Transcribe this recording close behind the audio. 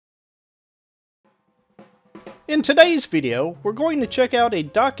In today's video, we're going to check out a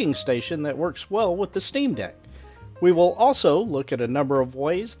docking station that works well with the Steam Deck. We will also look at a number of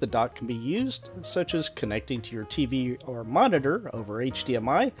ways the dock can be used, such as connecting to your TV or monitor over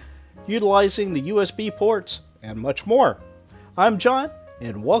HDMI, utilizing the USB ports, and much more. I'm John,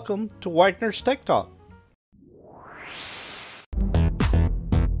 and welcome to Wagner's Tech Talk.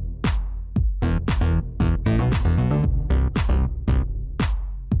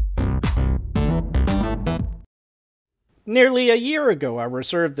 Nearly a year ago I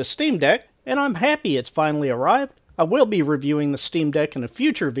reserved the Steam Deck, and I'm happy it's finally arrived. I will be reviewing the Steam Deck in a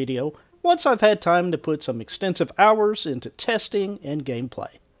future video once I've had time to put some extensive hours into testing and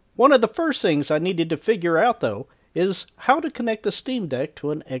gameplay. One of the first things I needed to figure out though is how to connect the Steam Deck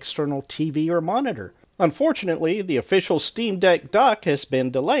to an external TV or monitor. Unfortunately, the official Steam Deck dock has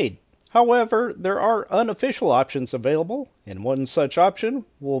been delayed. However, there are unofficial options available, and one such option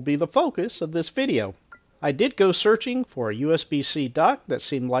will be the focus of this video. I did go searching for a USB-C dock that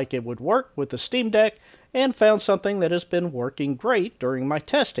seemed like it would work with the Steam Deck and found something that has been working great during my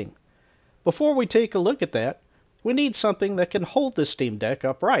testing. Before we take a look at that, we need something that can hold the Steam Deck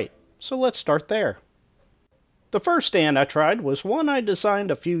upright, so let's start there. The first stand I tried was one I designed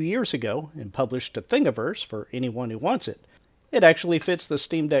a few years ago and published to Thingiverse for anyone who wants it. It actually fits the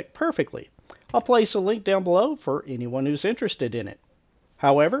Steam Deck perfectly. I'll place a link down below for anyone who's interested in it.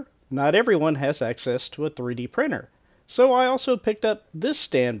 However, not everyone has access to a 3D printer, so I also picked up this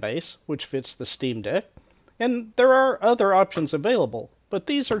stand base, which fits the Steam Deck, and there are other options available, but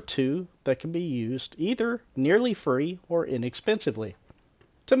these are two that can be used either nearly free or inexpensively.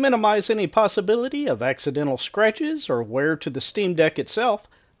 To minimize any possibility of accidental scratches or wear to the Steam Deck itself,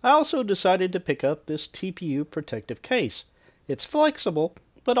 I also decided to pick up this TPU protective case. It's flexible,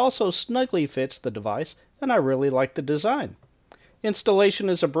 but also snugly fits the device, and I really like the design. Installation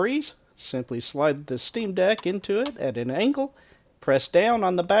is a breeze. Simply slide the Steam Deck into it at an angle, press down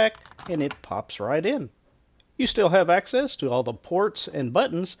on the back, and it pops right in. You still have access to all the ports and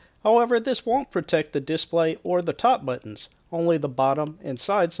buttons, however this won't protect the display or the top buttons, only the bottom and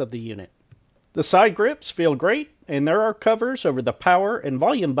sides of the unit. The side grips feel great, and there are covers over the power and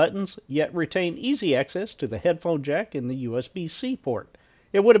volume buttons, yet retain easy access to the headphone jack and the USB-C port.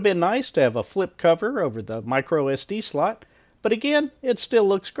 It would have been nice to have a flip cover over the microSD slot, but again, it still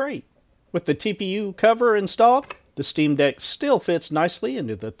looks great. With the TPU cover installed, the Steam Deck still fits nicely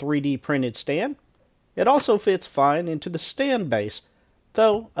into the 3D printed stand. It also fits fine into the stand base,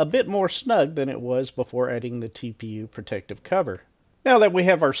 though a bit more snug than it was before adding the TPU protective cover. Now that we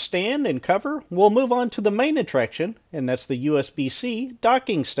have our stand and cover, we'll move on to the main attraction, and that's the USB-C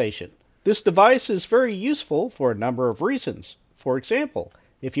docking station. This device is very useful for a number of reasons. For example,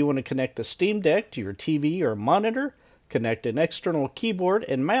 if you want to connect the Steam Deck to your TV or monitor, connect an external keyboard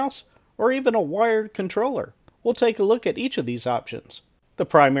and mouse, or even a wired controller. We'll take a look at each of these options. The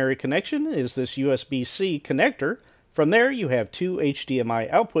primary connection is this USB-C connector. From there you have two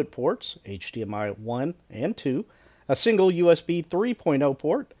HDMI output ports, HDMI 1 and 2, a single USB 3.0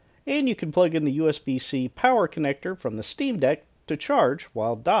 port, and you can plug in the USB-C power connector from the Steam Deck to charge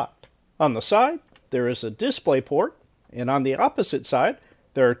while docked. On the side, there is a display port, and on the opposite side,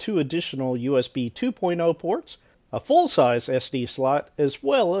 there are two additional USB 2.0 ports, a full-size SD slot, as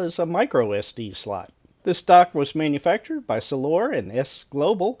well as a microSD slot. This dock was manufactured by Solor and S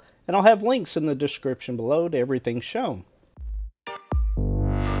Global, and I'll have links in the description below to everything shown.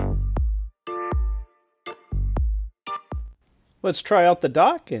 Let's try out the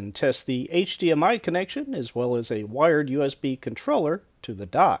dock and test the HDMI connection as well as a wired USB controller to the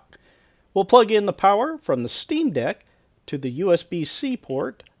dock. We'll plug in the power from the Steam Deck to the USB-C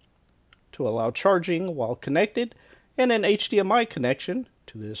port to allow charging while connected, and an HDMI connection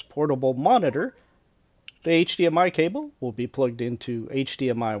to this portable monitor. The HDMI cable will be plugged into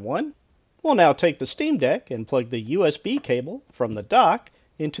HDMI 1. We'll now take the Steam Deck and plug the USB cable from the dock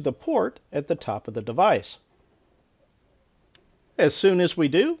into the port at the top of the device. As soon as we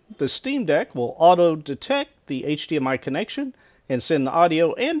do, the Steam Deck will auto-detect the HDMI connection and send the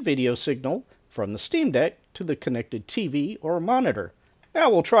audio and video signal from the Steam Deck to the connected TV or monitor. Now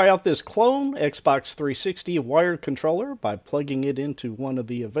we'll try out this clone Xbox 360 wired controller by plugging it into one of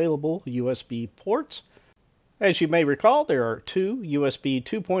the available USB ports. As you may recall, there are two USB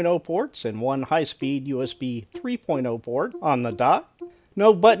 2.0 ports and one high-speed USB 3.0 port on the dock.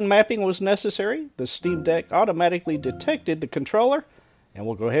 No button mapping was necessary. The Steam Deck automatically detected the controller, and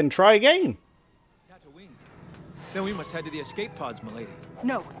we'll go ahead and try a game. Catch a wing. Then we must head to the escape pods, milady.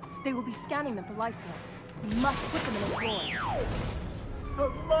 No, they will be scanning them for life forms. We must put them in a drawer.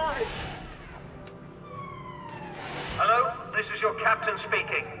 Hello, this is your captain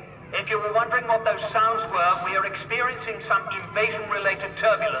speaking. If you were wondering what those sounds were, we are experiencing some invasion-related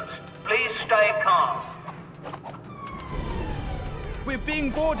turbulence. Please stay calm. We're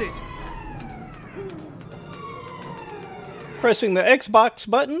being boarded. Pressing the Xbox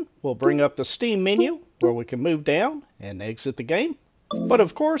button will bring up the Steam menu where we can move down and exit the game. But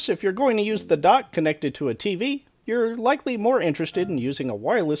of course, if you're going to use the dock connected to a TV, you're likely more interested in using a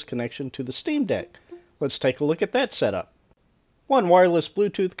wireless connection to the Steam Deck. Let's take a look at that setup. One wireless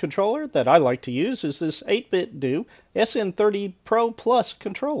Bluetooth controller that I like to use is this 8-bit Do SN30 Pro Plus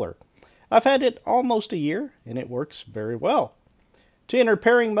controller. I've had it almost a year and it works very well. To enter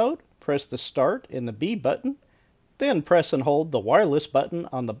pairing mode, press the Start and the B button, then press and hold the wireless button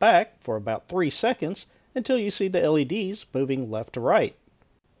on the back for about 3 seconds until you see the LEDs moving left to right.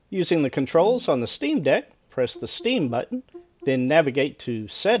 Using the controls on the Steam Deck, press the Steam button, then navigate to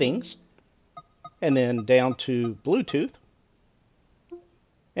Settings, and then down to Bluetooth,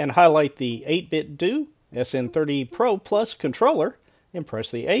 and highlight the 8-bit Do SN30 Pro Plus controller and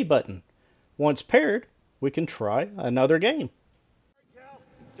press the A button. Once paired, we can try another game.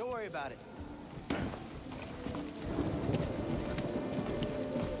 Don't worry about it.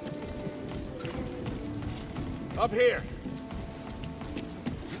 Up here.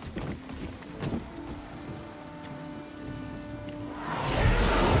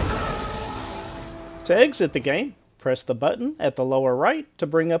 To exit the game, press the button at the lower right to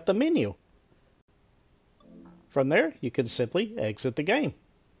bring up the menu. From there, you can simply exit the game.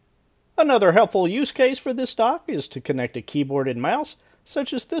 Another helpful use case for this dock is to connect a keyboard and mouse,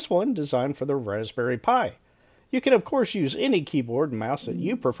 such as this one designed for the Raspberry Pi. You can of course use any keyboard and mouse that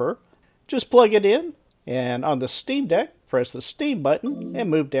you prefer. Just plug it in, and on the Steam Deck, press the Steam button and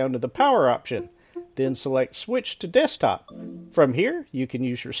move down to the power option. Then select Switch to Desktop. From here, you can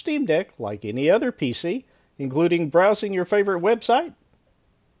use your Steam Deck like any other PC, including browsing your favorite website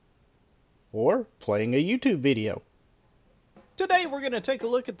or playing a YouTube video. Today we're going to take a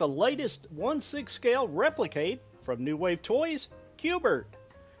look at the latest 1/6 scale replicate from New Wave Toys, Keyboard.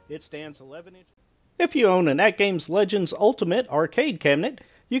 It stands 11 inches. If you own an AtGames Legends Ultimate arcade cabinet,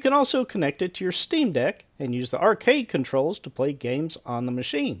 you can also connect it to your Steam Deck and use the arcade controls to play games on the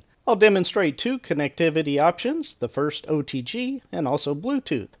machine. I'll demonstrate 2 connectivity options, the first OTG and also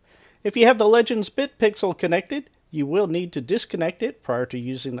Bluetooth. If you have the Legends BitPixel connected, you will need to disconnect it prior to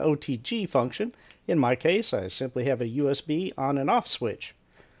using the OTG function. In my case, I simply have a USB on and off switch.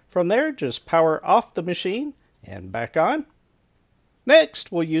 From there, just power off the machine and back on.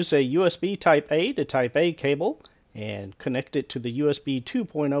 Next, we'll use a USB Type-A to Type-A cable and connect it to the USB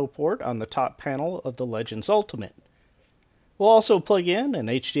 2.0 port on the top panel of the Legends Ultimate. We'll also plug in an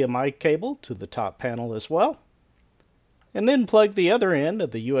HDMI cable to the top panel as well, and then plug the other end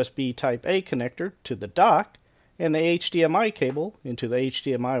of the USB Type-A connector to the dock and the HDMI cable into the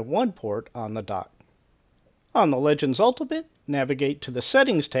HDMI 1 port on the dock. On the Legends Ultimate, navigate to the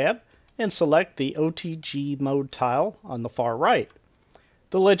Settings tab and select the OTG mode tile on the far right.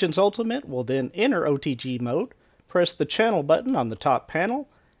 The Legends Ultimate will then enter OTG mode, press the channel button on the top panel,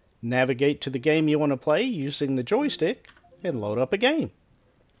 navigate to the game you want to play using the joystick, and load up a game.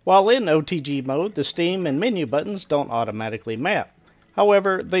 While in OTG mode, the Steam and menu buttons don't automatically map.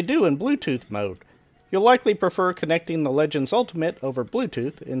 However, they do in Bluetooth mode. You'll likely prefer connecting the Legends Ultimate over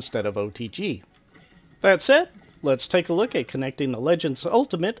Bluetooth instead of OTG. That said, let's take a look at connecting the Legends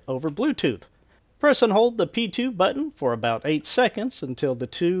Ultimate over Bluetooth. Press and hold the P2 button for about 8 seconds until the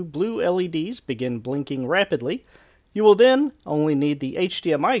 2 blue LEDs begin blinking rapidly. You will then only need the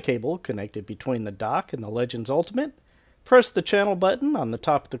HDMI cable connected between the dock and the Legends Ultimate. Press the channel button on the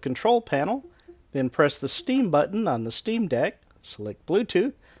top of the control panel, then press the Steam button on the Steam Deck, select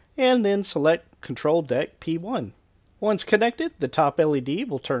Bluetooth, and then select Control Deck P1. Once connected, the top LED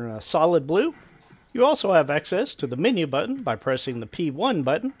will turn a solid blue. You also have access to the menu button by pressing the P1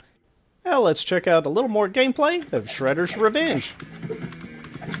 button. Now let's check out a little more gameplay of Shredder's Revenge.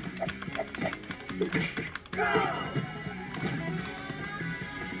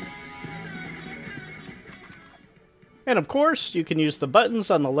 And of course, you can use the buttons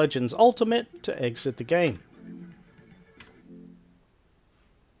on the Legends Ultimate to exit the game.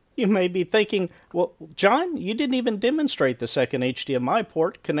 You may be thinking, well, John, you didn't even demonstrate the second HDMI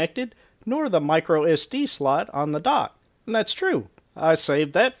port connected, nor the microSD slot on the dock. And that's true. I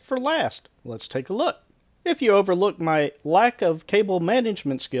saved that for last. Let's take a look. If you overlook my lack of cable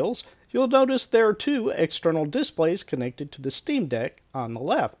management skills, you'll notice there are 2 external displays connected to the Steam Deck on the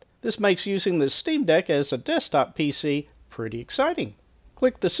left. This makes using the Steam Deck as a desktop PC pretty exciting.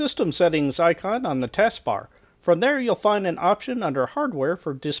 Click the System Settings icon on the taskbar. From there, you'll find an option under Hardware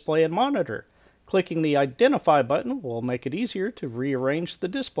for display and monitor. Clicking the Identify button will make it easier to rearrange the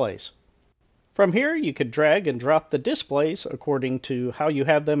displays. From here, you could drag and drop the displays according to how you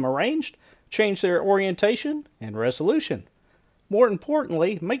have them arranged, change their orientation and resolution. More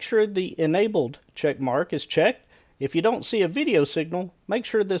importantly, make sure the Enabled check mark is checked. If you don't see a video signal, make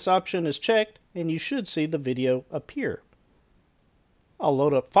sure this option is checked and you should see the video appear. I'll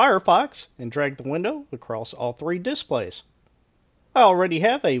load up Firefox and drag the window across all three displays. I already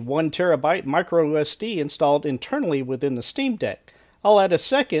have a 1TB microSD installed internally within the Steam Deck. I'll add a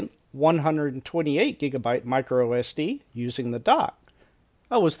second 128GB microSD using the dock.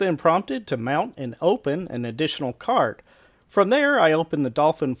 I was then prompted to mount and open an additional card. From there, I open the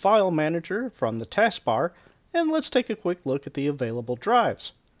Dolphin File Manager from the taskbar, and let's take a quick look at the available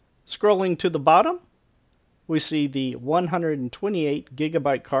drives. Scrolling to the bottom, we see the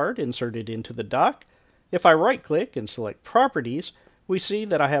 128GB card inserted into the dock. If I right-click and select Properties, we see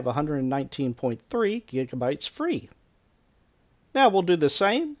that I have 119.3GB free. Now we'll do the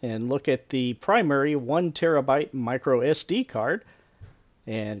same and look at the primary 1TB microSD card.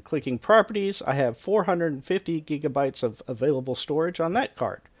 And clicking Properties, I have 450GB of available storage on that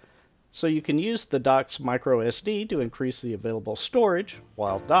card. So you can use the dock's microSD to increase the available storage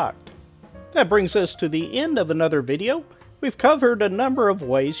while docked. That brings us to the end of another video. We've covered a number of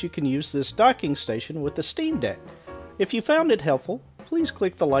ways you can use this docking station with the Steam Deck. If you found it helpful, please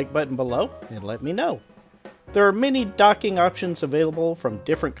click the like button below and let me know. There are many docking options available from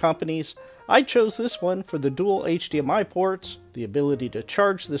different companies. I chose this one for the dual HDMI ports, the ability to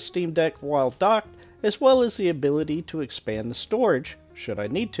charge the Steam Deck while docked, as well as the ability to expand the storage should I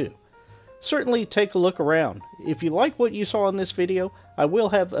need to. Certainly take a look around. If you like what you saw in this video, I will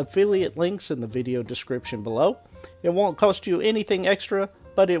have affiliate links in the video description below. It won't cost you anything extra,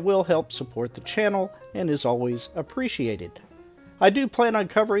 but it will help support the channel and is always appreciated. I do plan on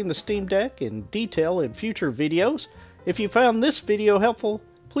covering the Steam Deck in detail in future videos. If you found this video helpful,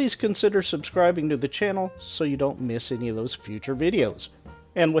 please consider subscribing to the channel so you don't miss any of those future videos.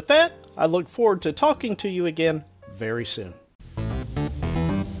 And with that, I look forward to talking to you again very soon.